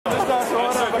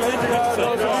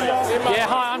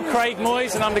Craig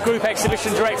Moyes, and I'm the Group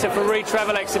Exhibition Director for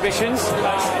Travel Exhibitions. What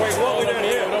are we doing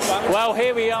here? Well,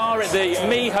 here we are at the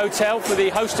Me Hotel for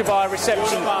the Hosted Buyer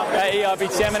reception at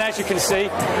EIBTM, and as you can see,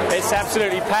 it's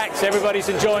absolutely packed. Everybody's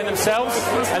enjoying themselves,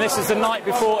 and this is the night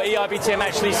before EIBTM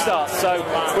actually starts. So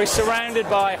we're surrounded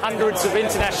by hundreds of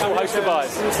international hosted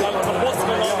buyers. What's going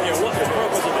on here? What's the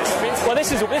purpose of this? Well,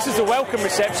 this is a welcome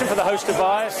reception for the hosted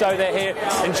buyers, so they're here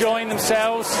enjoying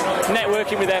themselves,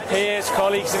 networking with their peers,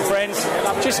 colleagues and friends,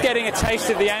 just getting a taste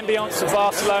of the ambience of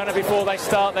Barcelona before they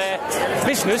start their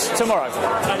business tomorrow.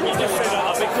 And you just said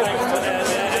a big thanks to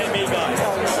the Me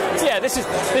guys. Yeah, this is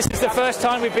the first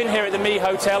time we've been here at the Me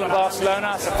Hotel in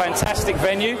Barcelona. It's a fantastic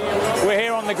venue. We're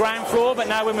here on the ground floor, but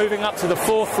now we're moving up to the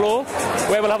 4th floor,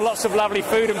 where we'll have lots of lovely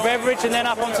food and beverage, and then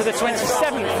up onto the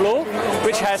 27th floor,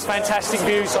 which has fantastic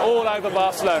views all over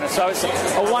Barcelona. So it's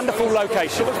a wonderful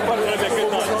location. It's going to be a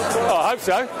good night. Oh, I hope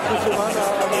so.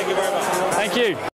 Thank you very much. Thank you.